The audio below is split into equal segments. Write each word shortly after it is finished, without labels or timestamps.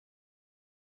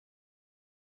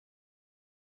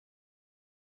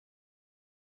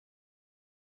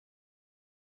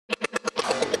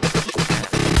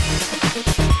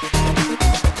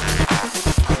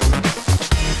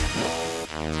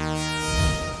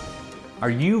Are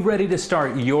you ready to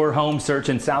start your home search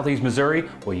in Southeast Missouri?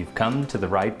 Well, you've come to the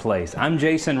right place. I'm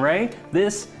Jason Ray.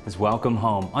 This is Welcome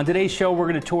Home. On today's show, we're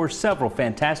going to tour several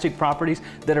fantastic properties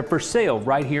that are for sale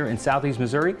right here in Southeast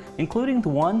Missouri, including the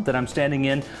one that I'm standing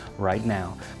in right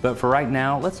now. But for right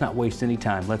now, let's not waste any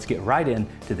time. Let's get right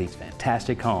into these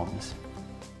fantastic homes.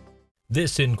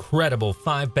 This incredible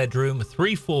 5-bedroom,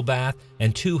 3 full bath,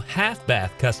 and 2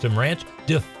 half-bath custom ranch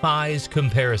defies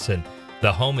comparison.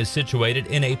 The home is situated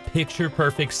in a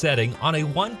picture-perfect setting on a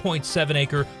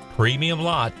 1.7-acre premium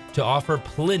lot to offer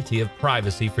plenty of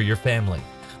privacy for your family.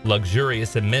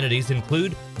 Luxurious amenities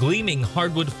include gleaming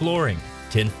hardwood flooring,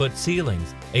 10-foot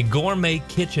ceilings, a gourmet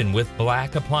kitchen with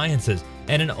black appliances,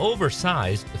 and an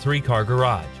oversized 3-car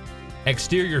garage.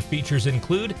 Exterior features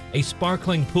include a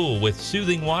sparkling pool with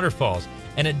soothing waterfalls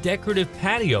and a decorative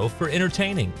patio for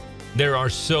entertaining. There are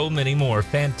so many more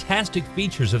fantastic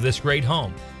features of this great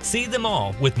home. See them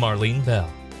all with Marlene Bell.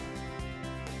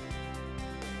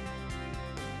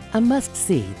 A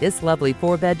must-see, this lovely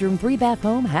 4-bedroom, 3-bath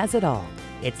home has it all.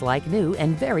 It's like new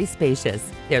and very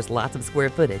spacious. There's lots of square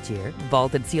footage here,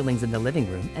 vaulted ceilings in the living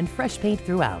room, and fresh paint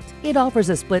throughout. It offers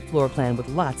a split floor plan with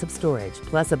lots of storage,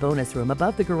 plus a bonus room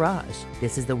above the garage.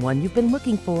 This is the one you've been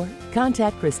looking for.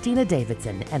 Contact Christina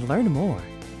Davidson and learn more.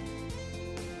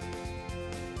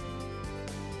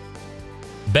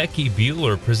 Becky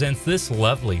Bueller presents this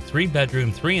lovely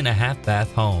 3-bedroom,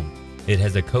 3.5-bath home. It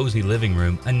has a cozy living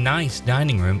room, a nice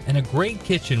dining room, and a great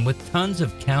kitchen with tons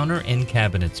of counter and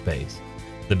cabinet space.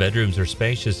 The bedrooms are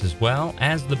spacious as well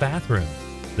as the bathroom.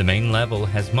 The main level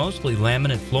has mostly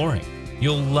laminate flooring.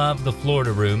 You'll love the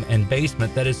Florida room and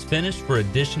basement that is finished for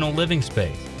additional living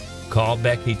space. Call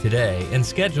Becky today and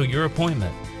schedule your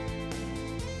appointment.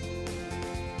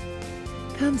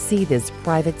 Come see this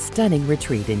private, stunning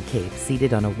retreat in Cape,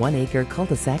 seated on a 1-acre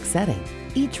cul-de-sac setting.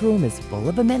 Each room is full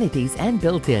of amenities and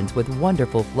built-ins with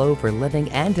wonderful flow for living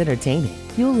and entertaining.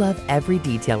 You'll love every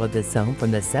detail of this home,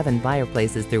 from the 7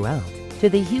 fireplaces throughout to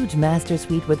the huge master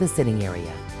suite with a sitting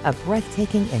area. A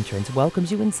breathtaking entrance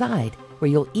welcomes you inside, where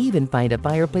you'll even find a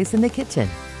fireplace in the kitchen.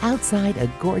 Outside,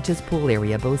 a gorgeous pool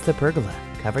area boasts a pergola,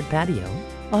 covered patio,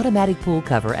 automatic pool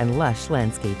cover, and lush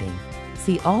landscaping.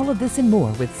 See all of this and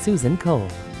more with Susan Cole.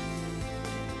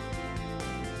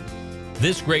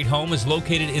 This great home is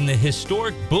located in the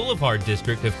historic Boulevard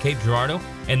district of Cape Girardeau,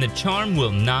 and the charm will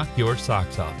knock your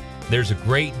socks off. There's a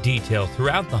great detail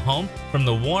throughout the home, from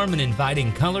the warm and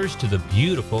inviting colors to the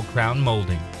beautiful crown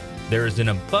molding. There is an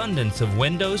abundance of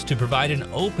windows to provide an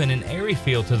open and airy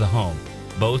feel to the home.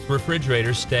 Both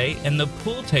refrigerators stay and the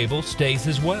pool table stays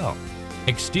as well.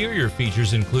 Exterior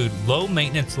features include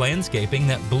low-maintenance landscaping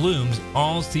that blooms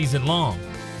all season long.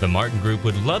 The Martin Group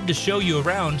would love to show you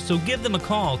around, so give them a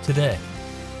call today.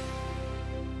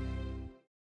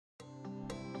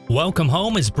 Welcome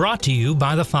Home is brought to you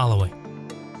by the following.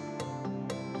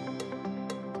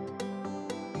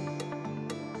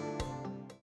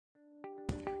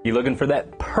 You looking for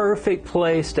that perfect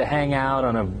place to hang out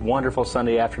on a wonderful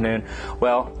Sunday afternoon?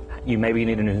 Well, you maybe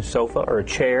need a new sofa or a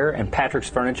chair, and Patrick's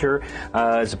Furniture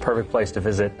is a perfect place to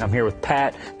visit. I'm here with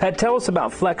Pat. Pat, tell us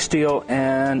about Flex Steel,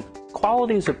 and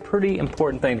quality is a pretty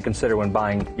important thing to consider when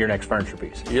buying your next furniture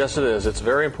piece. Yes, it is. It's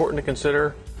very important to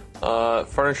consider.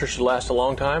 Furniture should last a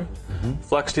long time.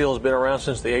 Flex Steel has been around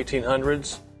since the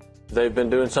 1800s. They've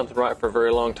been doing something right for a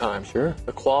very long time. Sure.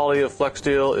 The quality of Flex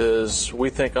Steel is,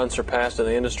 we think, unsurpassed in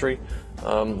the industry.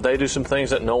 They do some things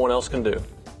that no one else can do.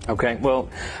 Okay, well,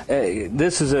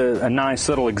 this is a nice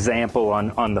little example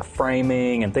on the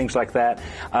framing and things like that.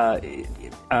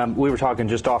 We were talking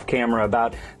just off camera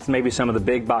about maybe some of the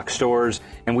big box stores,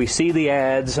 and we see the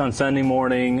ads on Sunday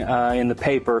morning in the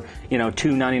paper, you know,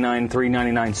 $299,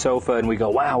 $399 sofa, and we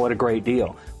go, wow, what a great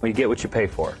deal. Well, you get what you pay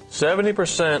for.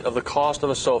 70% of the cost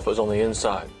of a sofa is on the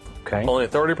inside. Okay. Only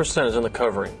 30% is in the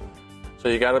covering. So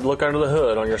you got to look under the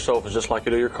hood on your sofas just like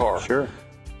you do your car. Sure.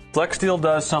 Flex Steel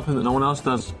does something that no one else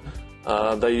does.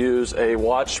 They use a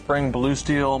watch spring blue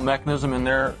steel mechanism in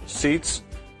their seats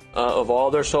of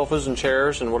all their sofas and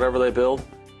chairs and whatever they build.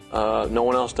 No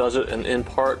one else does it, and in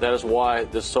part that is why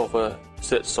this sofa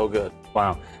sits so good.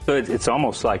 Wow. So it's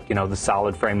almost like, you know, the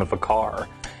solid frame of a car.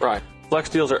 Right. Flex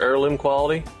Steels are heirloom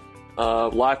quality,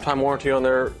 lifetime warranty on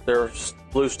their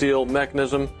blue steel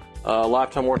mechanism,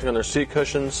 lifetime warranty on their seat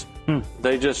cushions.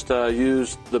 They just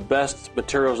use the best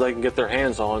materials they can get their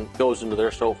hands on goes into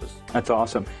their sofas. That's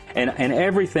awesome. And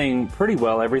everything, pretty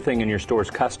well, everything in your store is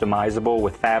customizable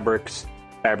with fabrics,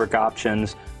 fabric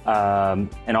options,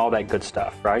 and all that good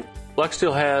stuff, right? Flex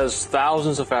Steel has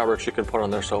thousands of fabrics you can put on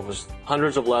their sofas,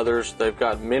 hundreds of leathers. They've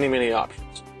got many, many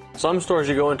options. Some stores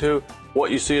you go into,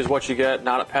 what you see is what you get.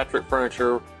 Not at Patrick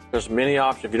Furniture. There's many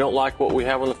options. If you don't like what we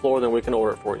have on the floor, then we can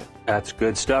order it for you. That's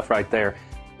good stuff right there.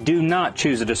 Do not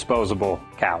choose a disposable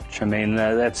couch. I mean,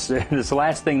 that's the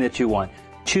last thing that you want.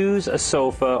 Choose a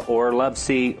sofa or a love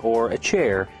seat or a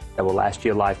chair that will last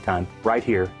you a lifetime right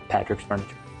here at Patrick's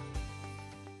Furniture.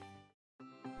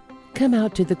 Come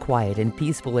out to the quiet and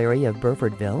peaceful area of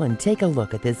Burfordville and take a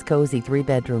look at this cozy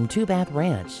 3-bedroom, 2-bath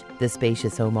ranch. The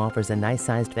spacious home offers a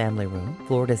nice-sized family room,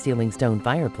 floor-to-ceiling stone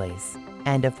fireplace,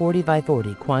 and a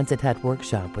 40x40 Quonset hut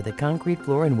workshop with a concrete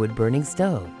floor and wood-burning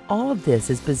stove. All of this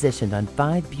is positioned on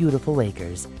 5 beautiful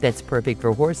acres that's perfect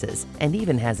for horses and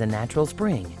even has a natural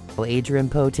spring. Call Adrian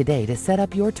Poe today to set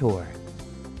up your tour.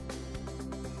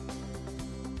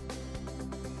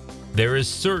 There is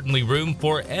certainly room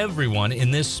for everyone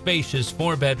in this spacious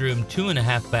 4-bedroom,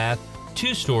 2.5-bath,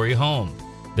 2-story home.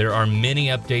 There are many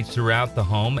updates throughout the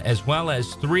home, as well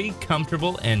as 3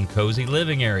 comfortable and cozy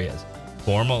living areas,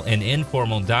 formal and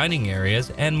informal dining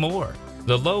areas, and more.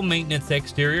 The low-maintenance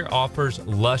exterior offers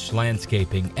lush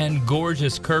landscaping and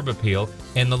gorgeous curb appeal,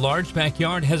 and the large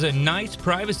backyard has a nice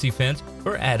privacy fence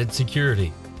for added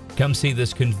security. Come see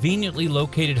this conveniently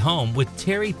located home with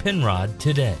Terry Penrod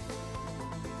today.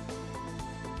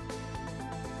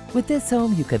 With this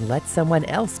home, you can let someone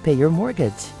else pay your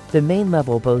mortgage. The main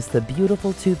level boasts a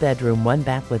beautiful 2-bedroom,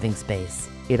 1-bath living space.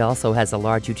 It also has a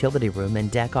large utility room and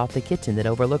deck off the kitchen that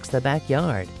overlooks the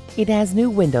backyard. It has new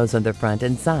windows on the front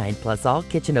and side, plus all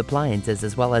kitchen appliances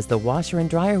as well as the washer and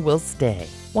dryer will stay.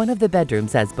 One of the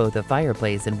bedrooms has both a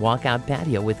fireplace and walkout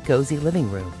patio with cozy living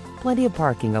room. Plenty of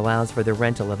parking allows for the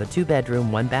rental of a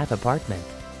 2-bedroom, 1-bath apartment.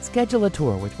 Schedule a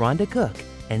tour with Rhonda Cook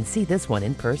and see this one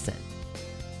in person.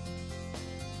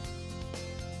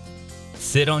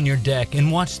 Sit on your deck and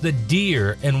watch the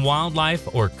deer and wildlife,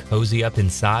 or cozy up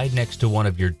inside next to one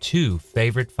of your 2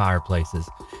 favorite fireplaces.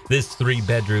 This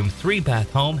 3-bedroom, 3-bath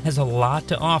home has a lot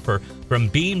to offer, from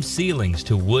beam ceilings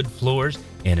to wood floors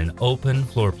and an open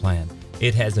floor plan.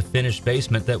 It has a finished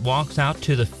basement that walks out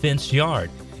to the fenced yard.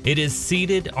 It is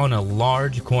seated on a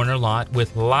large corner lot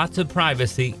with lots of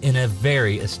privacy in a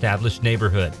very established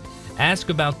neighborhood. Ask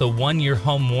about the 1-year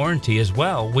home warranty as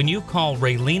well when you call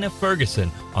Raylena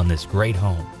Ferguson on this great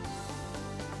home.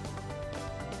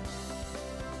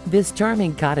 This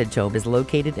charming cottage home is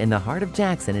located in the heart of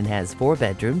Jackson and has 4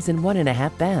 bedrooms and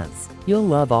 1.5 baths. You'll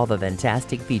love all the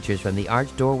fantastic features, from the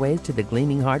arched doorways to the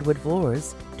gleaming hardwood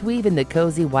floors to even the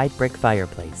cozy white brick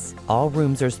fireplace. All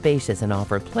rooms are spacious and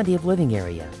offer plenty of living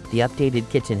area. The updated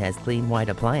kitchen has clean white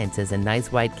appliances and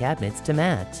nice white cabinets to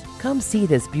match. Come see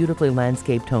this beautifully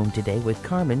landscaped home today with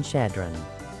Carmen Shadron.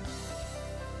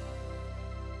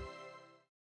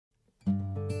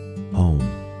 Home.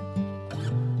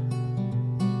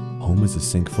 Home is a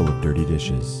sink full of dirty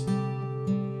dishes.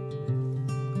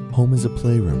 Home is a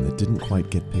playroom that didn't quite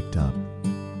get picked up.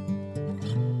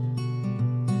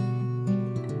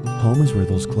 Home is where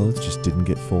those clothes just didn't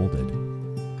get folded.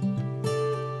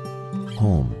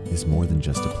 Home is more than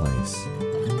just a place.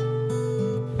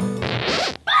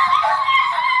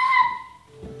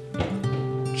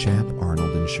 Chap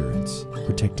Arnold Insurance,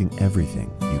 protecting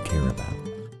everything you care about.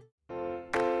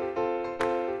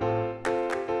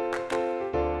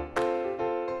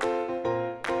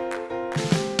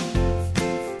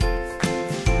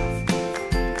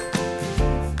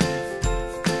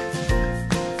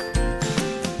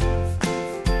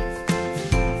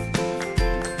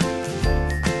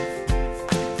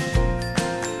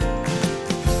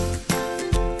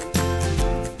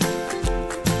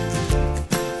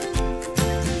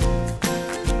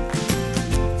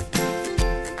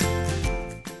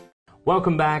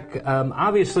 Welcome back.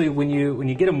 Obviously, when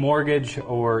you get a mortgage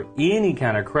or any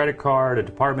kind of credit card, a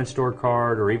department store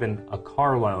card, or even a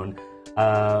car loan,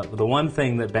 the one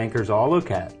thing that bankers all look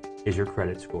at is your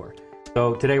credit score.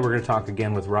 So today we're going to talk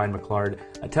again with Ryan McClard.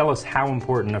 Tell us how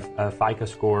important a FICO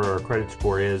score or a credit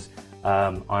score is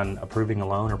on approving a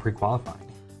loan or pre-qualifying.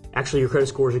 Actually, your credit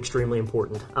score is extremely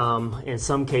important. In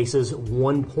some cases,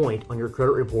 1 point on your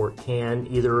credit report can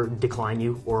either decline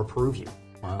you or approve you.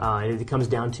 Wow. It comes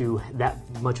down to that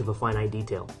much of a finite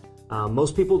detail.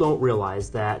 Most people don't realize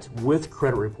that with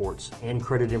credit reports and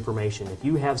credit information, if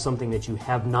you have something that you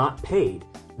have not paid,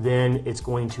 then it's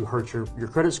going to hurt your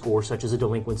credit score, such as a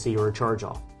delinquency or a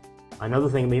charge-off. Another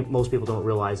thing most people don't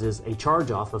realize is a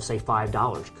charge-off of, say,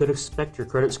 $5 could affect your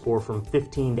credit score from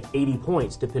 15 to 80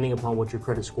 points, depending upon what your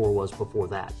credit score was before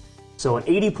that. So an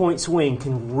 80-point swing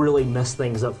can really mess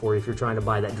things up for you if you're trying to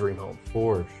buy that dream home.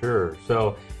 For sure.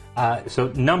 So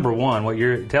number one, what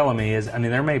you're telling me is, I mean,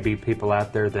 there may be people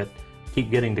out there that keep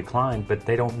getting declined, but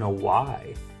they don't know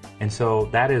why. And so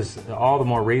that is all the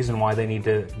more reason why they need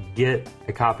to get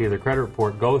a copy of their credit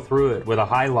report, go through it with a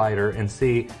highlighter and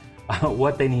see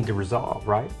what they need to resolve,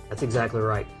 right? That's exactly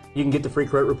right. You can get the free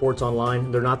credit reports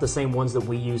online. They're not the same ones that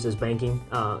we use as banking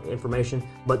information,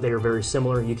 but they are very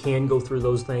similar. You can go through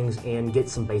those things and get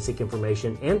some basic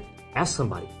information and ask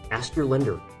somebody, ask your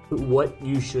lender what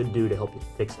you should do to help you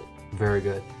fix it. Very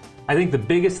good. I think the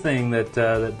biggest thing that,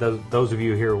 those of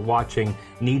you here watching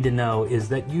need to know is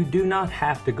that you do not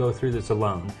have to go through this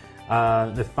alone.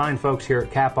 The fine folks here at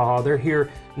Kappaha, they're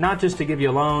here not just to give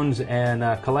you loans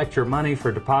and collect your money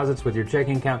for deposits with your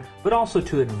checking account, but also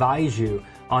to advise you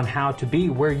on how to be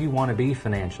where you want to be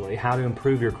financially, how to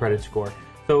improve your credit score.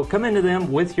 So come into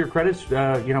them with your credits,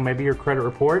 maybe your credit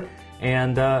report,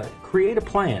 and create a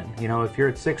plan. If you're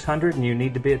at 600 and you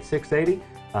need to be at 680,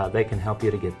 they can help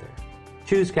you to get there.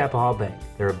 Choose Kappaha Bank.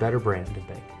 They're a better brand of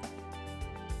bank.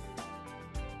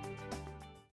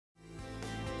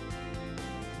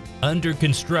 Under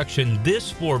construction,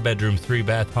 this 4-bedroom,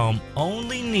 3-bath home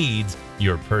only needs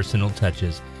your personal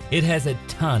touches. It has a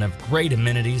ton of great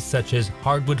amenities such as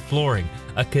hardwood flooring,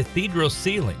 a cathedral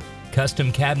ceiling,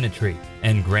 custom cabinetry,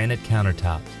 and granite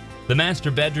countertops. The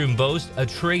master bedroom boasts a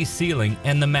tray ceiling,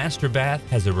 and the master bath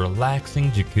has a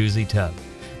relaxing jacuzzi tub.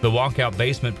 The walkout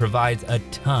basement provides a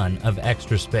ton of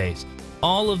extra space.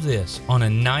 All of this on a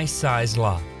nice-sized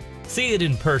lot. See it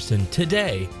in person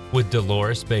today with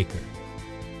Dolores Baker.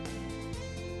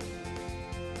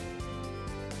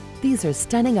 These are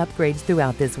stunning upgrades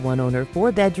throughout this one-owner,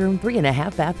 4-bedroom,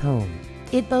 3.5-bath home.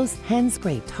 It boasts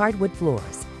hand-scraped hardwood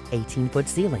floors, 18-foot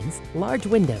ceilings, large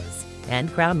windows,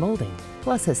 and crown molding,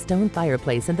 plus a stone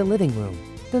fireplace in the living room.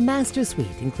 The master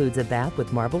suite includes a bath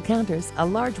with marble counters, a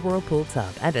large whirlpool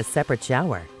tub, and a separate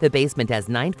shower. The basement has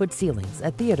 9-foot ceilings,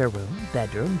 a theater room,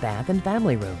 bedroom, bath, and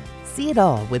family room. See it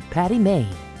all with Patty Main.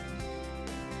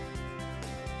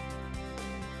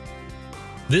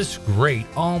 This great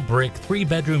all-brick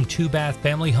 3-bedroom, 2-bath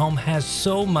family home has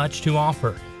so much to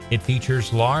offer. It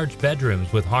features large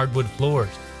bedrooms with hardwood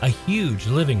floors, a huge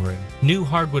living room, new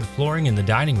hardwood flooring in the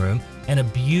dining room, and a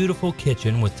beautiful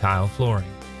kitchen with tile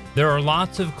flooring. There are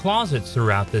lots of closets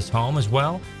throughout this home, as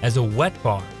well as a wet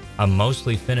bar, a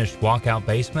mostly finished walkout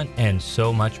basement, and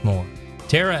so much more.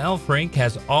 Tara Elfrink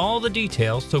has all the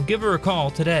details, so give her a call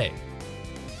today.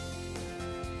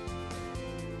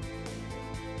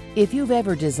 If you've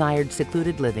ever desired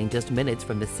secluded living just minutes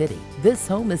from the city, this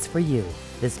home is for you.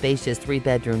 The spacious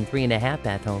 3-bedroom,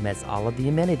 3.5-bath home has all of the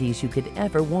amenities you could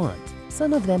ever want.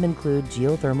 Some of them include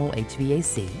geothermal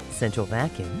HVAC, central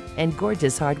vacuum, and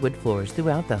gorgeous hardwood floors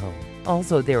throughout the home.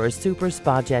 Also, there are super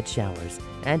spa jet showers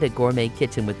and a gourmet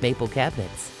kitchen with maple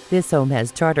cabinets. This home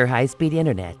has Charter high-speed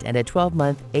internet, and a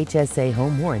 12-month HSA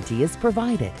home warranty is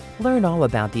provided. Learn all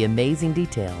about the amazing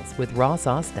details with Ross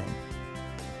Austin.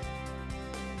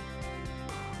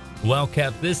 Well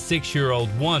kept, this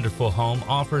 6-year-old wonderful home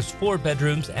offers 4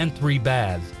 bedrooms and 3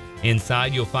 baths.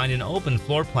 Inside, you'll find an open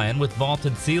floor plan with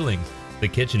vaulted ceilings. The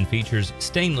kitchen features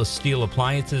stainless steel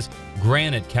appliances,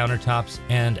 granite countertops,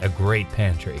 and a great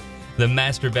pantry. The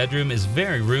master bedroom is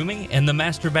very roomy, and the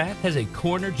master bath has a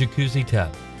corner jacuzzi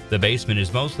tub. The basement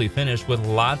is mostly finished with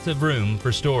lots of room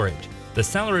for storage. The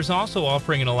seller is also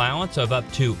offering an allowance of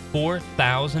up to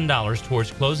 $4,000 towards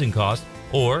closing costs,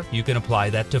 or you can apply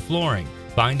that to flooring.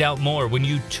 Find out more when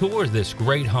you tour this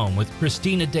great home with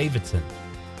Christina Davidson.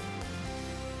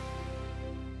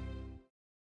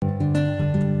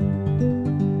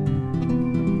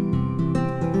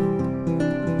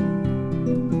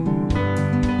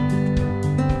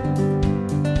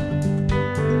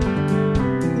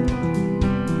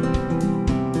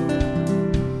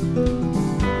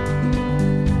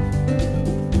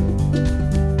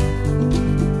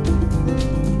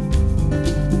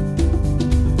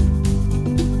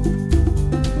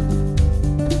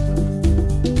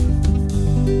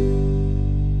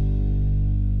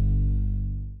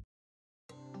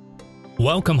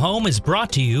 Welcome Home is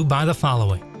brought to you by the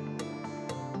following.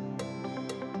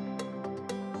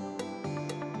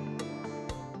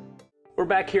 We're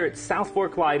back here at South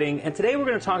Fork Lighting, and today we're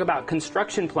going to talk about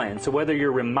construction plans. So whether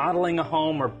you're remodeling a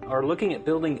home or looking at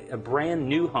building a brand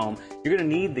new home, you're going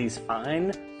to need these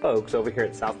fine folks over here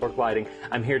at South Fork Lighting.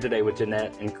 I'm here today with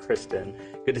Jeanette and Kristen.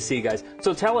 Good to see you guys.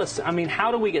 So tell us,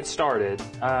 how do we get started?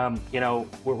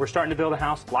 We're starting to build a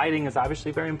house. Lighting is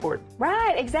obviously very important.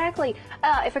 Right, exactly.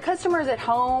 If a customer is at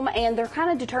home and they're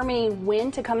kind of determining when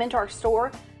to come into our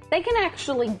store, they can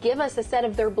actually give us a set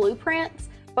of their blueprints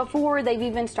before they've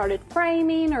even started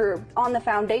framing or on the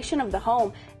foundation of the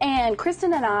home. And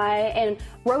Kristen and I and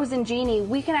Rose and Jeannie,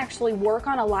 we can actually work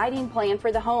on a lighting plan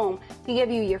for the home to give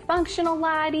you your functional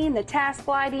lighting, the task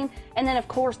lighting, and then of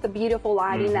course the beautiful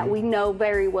lighting that we know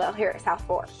very well here at South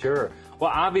Fork. Sure.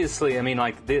 Well, obviously, I mean,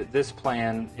 like this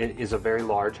plan is a very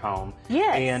large home.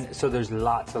 Yes. And so there's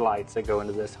lots of lights that go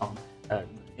into this home,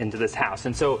 into this house.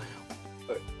 And so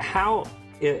how,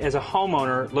 as a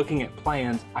homeowner looking at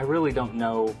plans, I really don't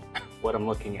know what I'm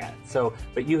looking at. So,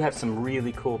 but you have some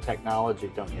really cool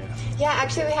technology, don't you? Yeah,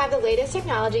 actually we have the latest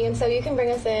technology, and so you can bring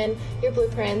us in your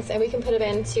blueprints and we can put it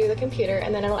into the computer,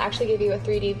 and then it'll actually give you a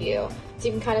 3D view. So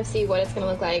you can kind of see what it's going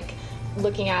to look like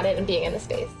looking at it and being in the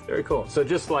space. Very cool. So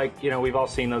just like, you know, we've all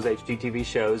seen those HGTV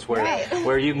shows where Right.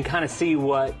 where you can kind of see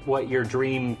what your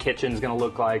dream kitchen's going to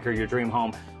look like, or your dream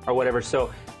home or whatever. So,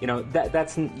 you know,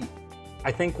 that's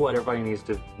I think what everybody needs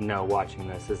to know watching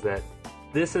this is that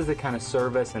this is the kind of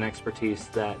service and expertise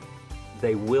that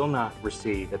they will not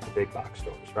receive at the big box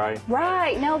stores, right?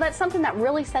 Right. No, that's something that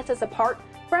really sets us apart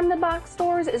from the box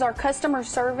stores is our customer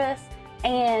service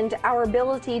and our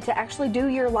ability to actually do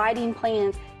your lighting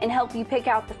plans and help you pick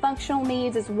out the functional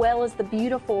needs as well as the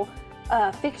beautiful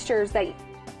fixtures that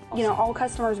you know all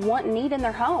customers want and need in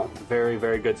their home. Very,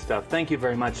 very good stuff. Thank you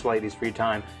very much, ladies, for your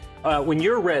time. When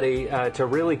you're ready to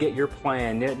really get your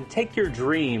plan, take your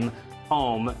dream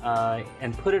home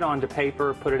and put it onto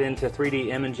paper, put it into 3D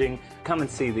imaging. Come and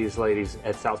see these ladies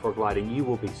at South Fork Lighting. You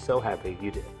will be so happy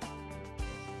you did.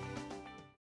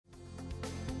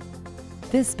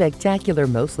 This spectacular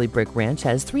mostly brick ranch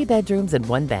has 3 bedrooms and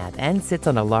 1 bath and sits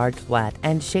on a large flat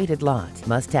and shaded lot.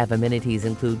 Must-have amenities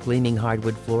include gleaming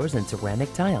hardwood floors and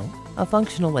ceramic tile, a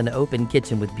functional and open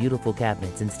kitchen with beautiful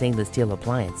cabinets and stainless steel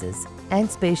appliances,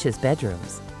 and spacious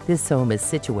bedrooms. This home is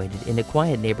situated in a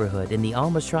quiet neighborhood in the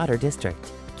Alma-Schroeder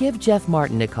district. Give Jeff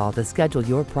Martin a call to schedule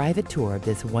your private tour of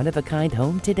this one-of-a-kind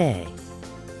home today.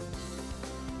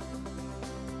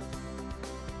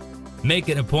 Make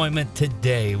an appointment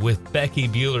today with Becky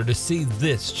Bueller to see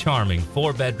this charming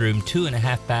 4-bedroom,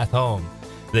 2.5-bath home.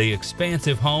 The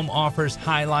expansive home offers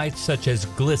highlights such as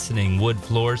glistening wood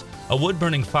floors, a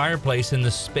wood-burning fireplace in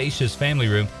the spacious family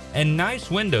room, and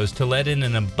nice windows to let in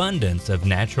an abundance of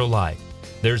natural light.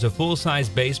 There's a full-size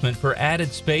basement for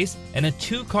added space and a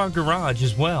 2-car garage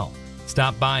as well.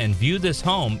 Stop by and view this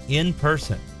home in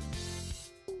person.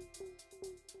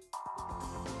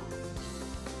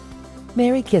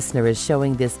 Mary Kistner is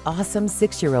showing this awesome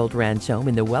 6-year-old ranch home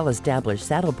in the well-established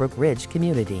Saddlebrook Ridge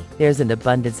community. There's an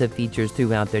abundance of features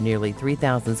throughout their nearly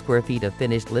 3,000 square feet of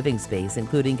finished living space,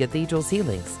 including cathedral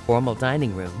ceilings, formal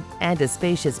dining room, and a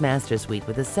spacious master suite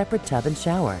with a separate tub and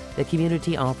shower. The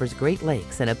community offers Great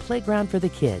Lakes and a playground for the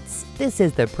kids. This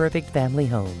is the perfect family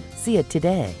home. See it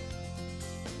today.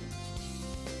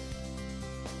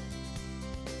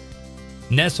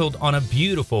 Nestled on a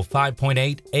beautiful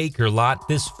 5.8-acre lot,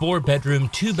 this 4-bedroom,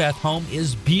 2-bath home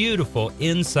is beautiful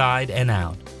inside and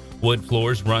out. Wood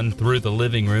floors run through the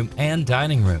living room and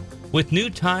dining room, with new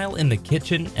tile in the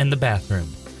kitchen and the bathroom.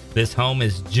 This home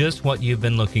is just what you've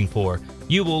been looking for.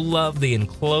 You will love the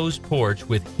enclosed porch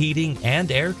with heating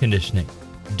and air conditioning.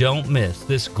 Don't miss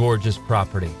this gorgeous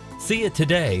property. See it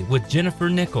today with Jennifer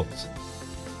Nichols.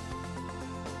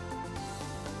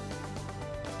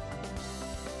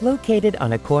 Located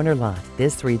on a corner lot,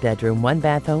 this 3-bedroom,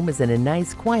 1-bath home is in a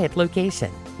nice, quiet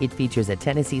location. It features a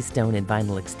Tennessee stone and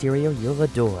vinyl exterior you'll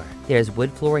adore. There's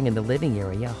wood flooring in the living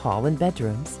area, hall, and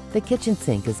bedrooms. The kitchen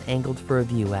sink is angled for a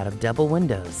view out of double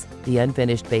windows. The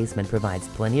unfinished basement provides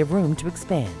plenty of room to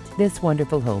expand. This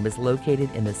wonderful home is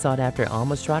located in the sought-after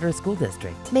Alma-Schroeder School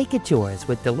District. Make it yours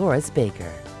with Dolores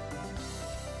Baker.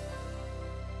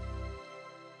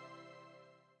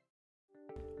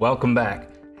 Welcome back.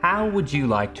 How would you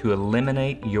like to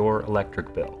eliminate your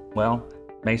electric bill? Well,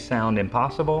 may sound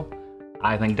impossible.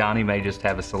 I think Donnie may just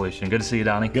have a solution. Good to see you,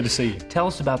 Donnie. Good to see you. Tell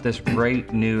us about this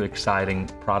great, new, exciting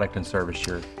product and service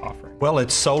you're offering. Well,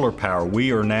 it's solar power.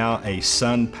 We are now a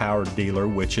SunPower dealer,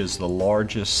 which is the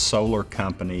largest solar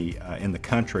company in the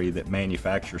country that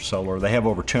manufactures solar. They have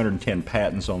over 210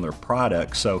 patents on their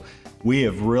products. So we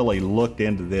have really looked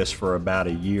into this for about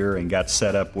a year and got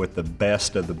set up with the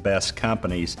best of the best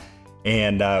companies.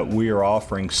 And we are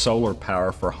offering solar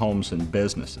power for homes and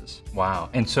businesses.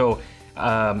 Wow. And so,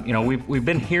 you know, we've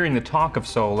been hearing the talk of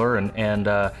solar, and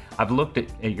I've looked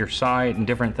at your site and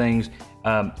different things.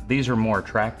 These are more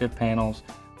attractive panels,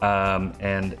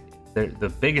 and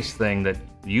the biggest thing that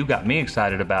you got me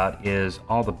excited about is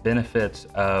all the benefits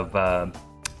of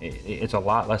it's a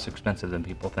lot less expensive than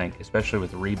people think, especially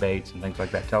with rebates and things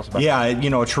like that. Tell us about that. Yeah, you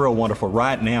know, it's real wonderful.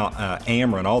 Right now,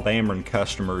 Ameren, all the Ameren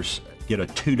customers get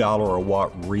a $2 a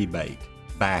watt rebate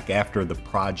back after the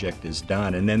project is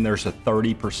done. And then there's a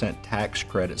 30% tax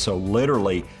credit. So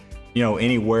literally, you know,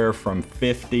 anywhere from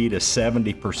 50 to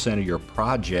 70% of your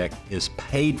project is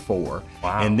paid for.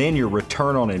 Wow. And then your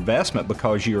return on investment,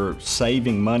 because you're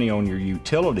saving money on your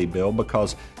utility bill,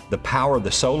 because the power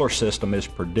the solar system is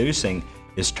producing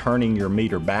is turning your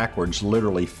meter backwards,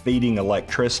 literally feeding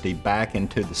electricity back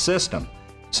into the system.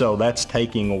 So that's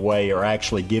taking away or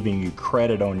actually giving you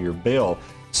credit on your bill.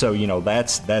 So, you know,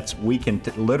 we can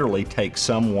literally take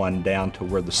someone down to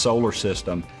where the solar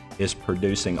system is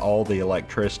producing all the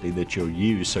electricity that you'll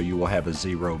use, so you will have a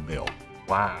zero bill.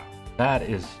 Wow,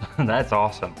 that's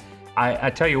awesome. I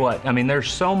tell you what, I mean, there's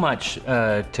so much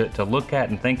to look at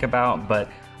and think about, but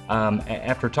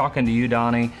after talking to you,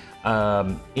 Donnie,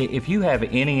 if you have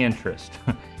any interest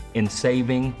in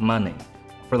saving money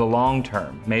for the long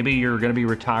term, maybe you're going to be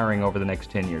retiring over the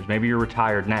next 10 years, maybe you're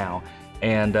retired now,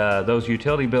 and those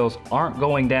utility bills aren't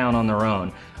going down on their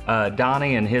own.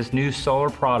 Donnie and his new solar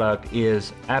product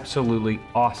is absolutely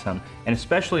awesome. And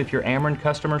especially if you're Ameren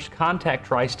customers, contact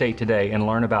Tri-State today and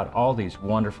learn about all these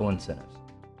wonderful incentives.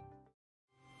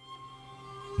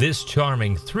 This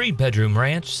charming 3-bedroom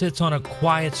ranch sits on a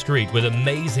quiet street with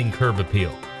amazing curb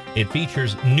appeal. It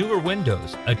features newer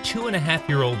windows, a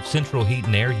 2.5-year-old central heat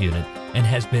and air unit, and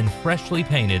has been freshly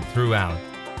painted throughout.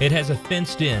 It has a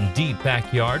fenced-in deep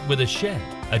backyard with a shed,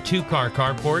 a 2-car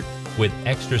carport with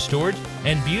extra storage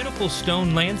and beautiful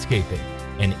stone landscaping,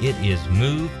 and it is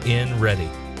move-in ready.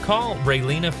 Call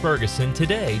Raylena Ferguson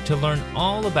today to learn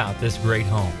all about this great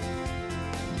home.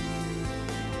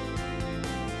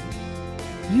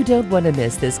 You don't want to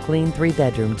miss this clean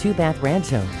 3-bedroom, 2-bath ranch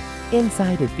home.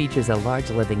 Inside, it features a large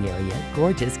living area,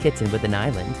 gorgeous kitchen with an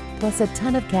island, plus a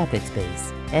ton of cabinet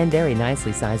space, and very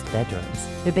nicely sized bedrooms.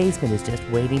 The basement is just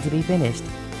waiting to be finished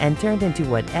and turned into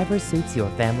whatever suits your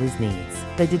family's needs.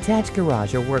 The detached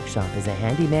garage or workshop is a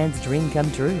handyman's dream come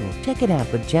true. Check it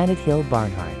out with Janet Hill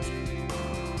Barnhart.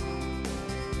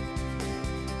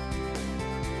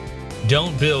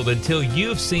 Don't build until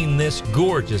you've seen this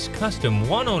gorgeous custom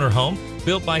one-owner home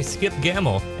built by Skip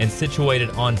Gamble and situated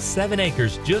on 7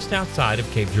 acres just outside of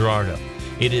Cape Girardeau.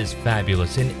 It is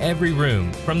fabulous in every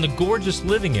room, from the gorgeous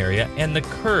living area and the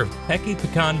curved Pecky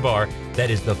Pecan bar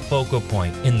that is the focal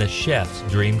point in the chef's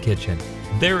dream kitchen.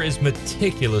 There is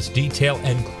meticulous detail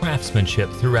and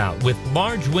craftsmanship throughout, with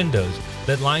large windows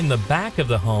that line the back of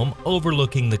the home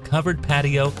overlooking the covered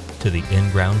patio to the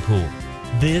in-ground pool.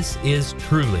 This is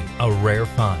truly a rare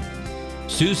find.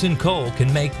 Susan Cole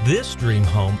can make this dream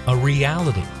home a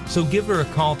reality, so give her a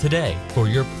call today for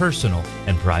your personal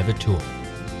and private tour.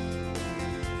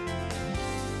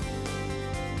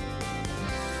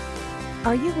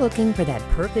 Are you looking for that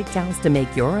perfect house to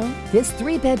make your own? This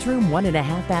 3-bedroom,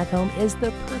 1.5-bath home is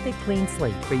the perfect clean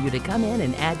slate for you to come in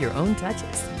and add your own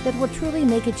touches that will truly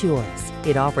make it yours.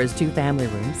 It offers 2 family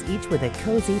rooms, each with a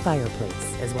cozy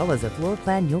fireplace, as well as a floor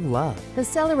plan you'll love. The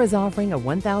seller is offering a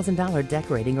 $1,000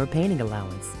 decorating or painting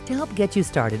allowance to help get you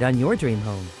started on your dream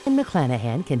home. And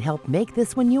McClanahan can help make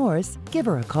this one yours. Give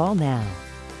her a call now.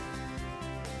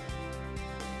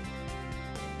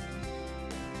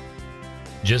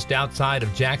 Just outside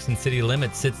of Jackson city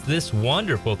limits sits this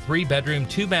wonderful 3-bedroom,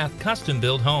 2-bath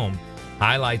custom-built home.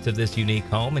 Highlights of this unique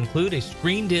home include a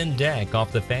screened-in deck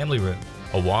off the family room,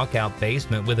 a walkout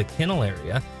basement with a kennel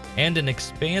area, and an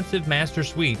expansive master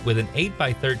suite with an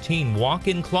 8x13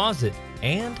 walk-in closet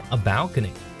and a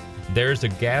balcony. There's a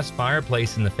gas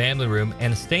fireplace in the family room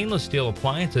and stainless steel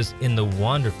appliances in the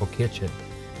wonderful kitchen.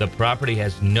 The property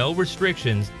has no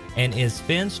restrictions and is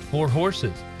fenced for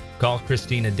horses. Call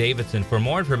Christina Davidson for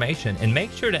more information and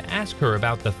make sure to ask her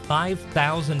about the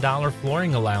 $5,000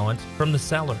 flooring allowance from the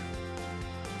seller.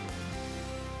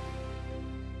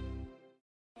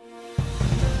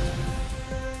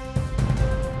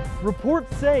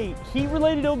 Reports say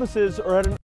heat-related illnesses are at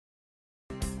an...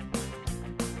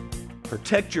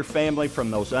 Protect your family from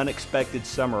those unexpected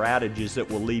summer outages that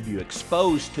will leave you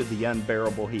exposed to the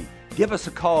unbearable heat. Give us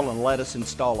a call and let us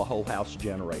install a whole house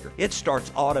generator. It starts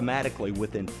automatically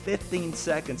within 15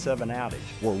 seconds of an outage.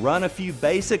 We'll run a few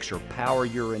basics or power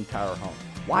your entire home.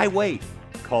 Why wait?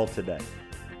 Call today.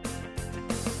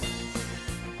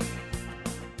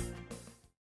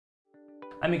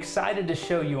 I'm excited to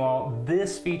show you all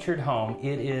this featured home.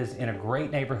 It is in a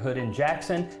great neighborhood in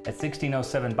Jackson at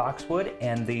 1607 Boxwood,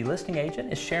 and the listing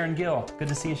agent is Sharon Gill. Good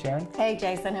to see you, Sharon. Hey,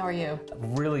 Jason, how are you?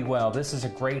 Really well. This is a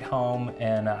great home,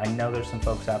 and I know there's some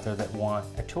folks out there that want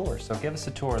a tour, so give us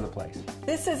a tour of the place.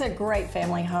 This is a great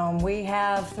family home. We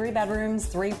have 3 bedrooms,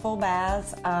 3 full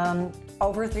baths,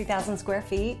 over 3,000 square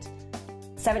feet,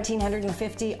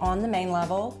 1,750 on the main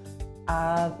level.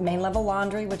 main level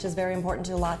laundry, which is very important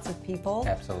to lots of people.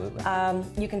 Absolutely.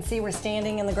 You can see we're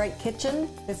standing in the great kitchen.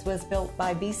 This was built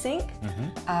by B-Sync,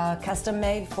 custom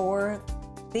made for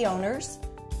the owners.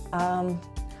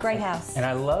 Great house. And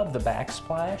I love the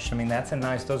backsplash. I mean, that's a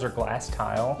nice, those are glass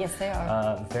tile. Yes, they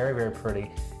are. Very, very pretty.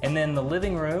 And then the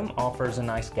living room offers a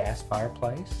nice gas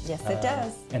fireplace. Yes, it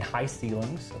does. And high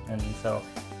ceilings. And so,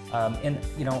 and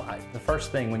you know, the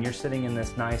first thing when you're sitting in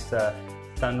this nice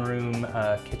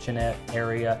sunroom kitchenette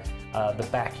area, the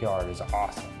backyard is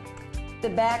awesome. The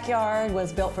backyard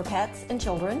was built for pets and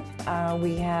children.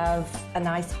 We have a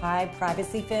nice high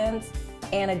privacy fence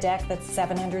and a deck that's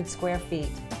 700 square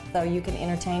feet. So you can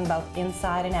entertain both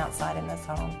inside and outside in this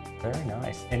home. Very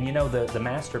nice. And you know, the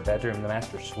master bedroom, the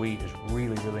master suite is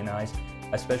really, really nice,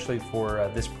 especially for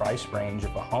this price range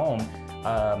of a home.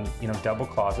 You know, double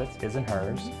closets, his and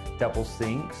hers, double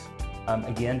sinks.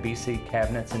 Again, BC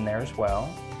cabinets in there as well.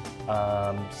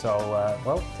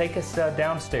 Well, take us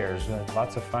downstairs.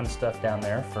 Lots of fun stuff down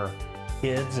there for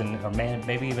kids and or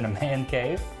maybe even a man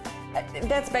cave.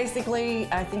 That's basically,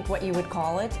 I think, what you would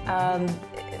call it.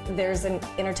 There's an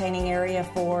entertaining area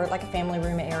for like a family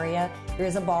room area. There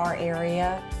is a bar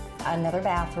area, another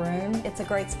bathroom. It's a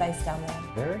great space down there.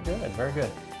 Very good, very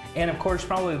good. And of course,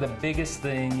 probably the biggest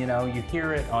thing, you know, you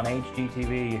hear it on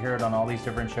HGTV, you hear it on all these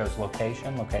different shows,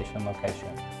 location, location, location.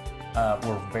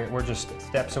 We're just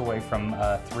steps away from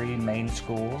 3 main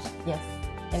schools. Yes,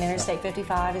 and Interstate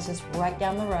 55 is just right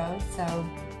down the road, so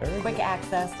quick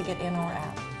access to get in or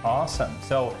out. Awesome.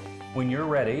 So when you're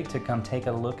ready to come take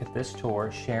a look at this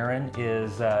tour, Sharon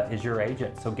is your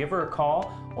agent. So give her a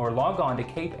call or log on to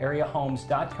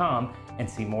capeareahomes.com and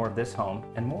see more of this home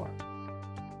and more.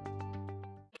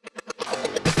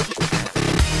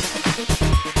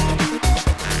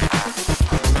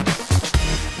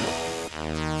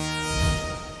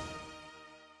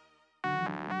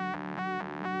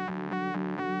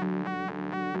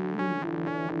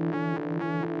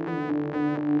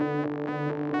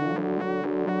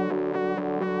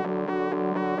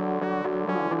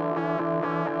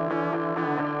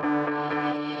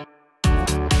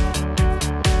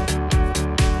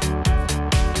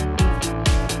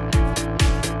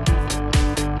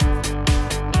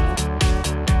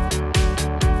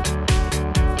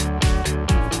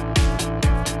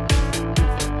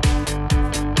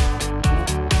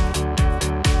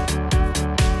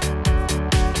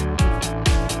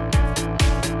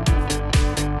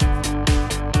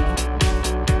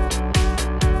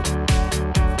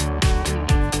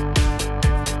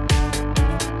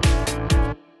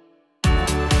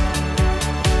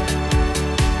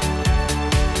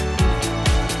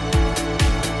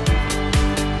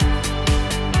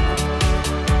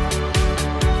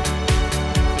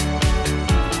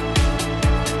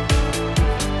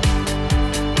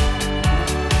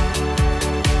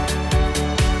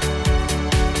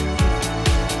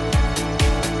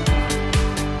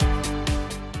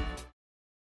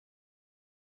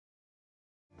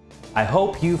 I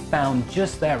hope you found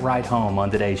just that right home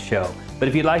on today's show. But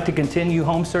if you'd like to continue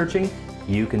home searching,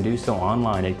 you can do so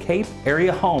online at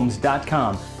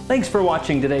capeareahomes.com. Thanks for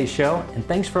watching today's show, and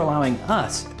thanks for allowing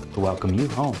us to welcome you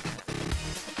home.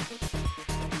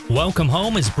 Welcome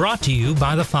Home is brought to you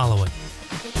by the following: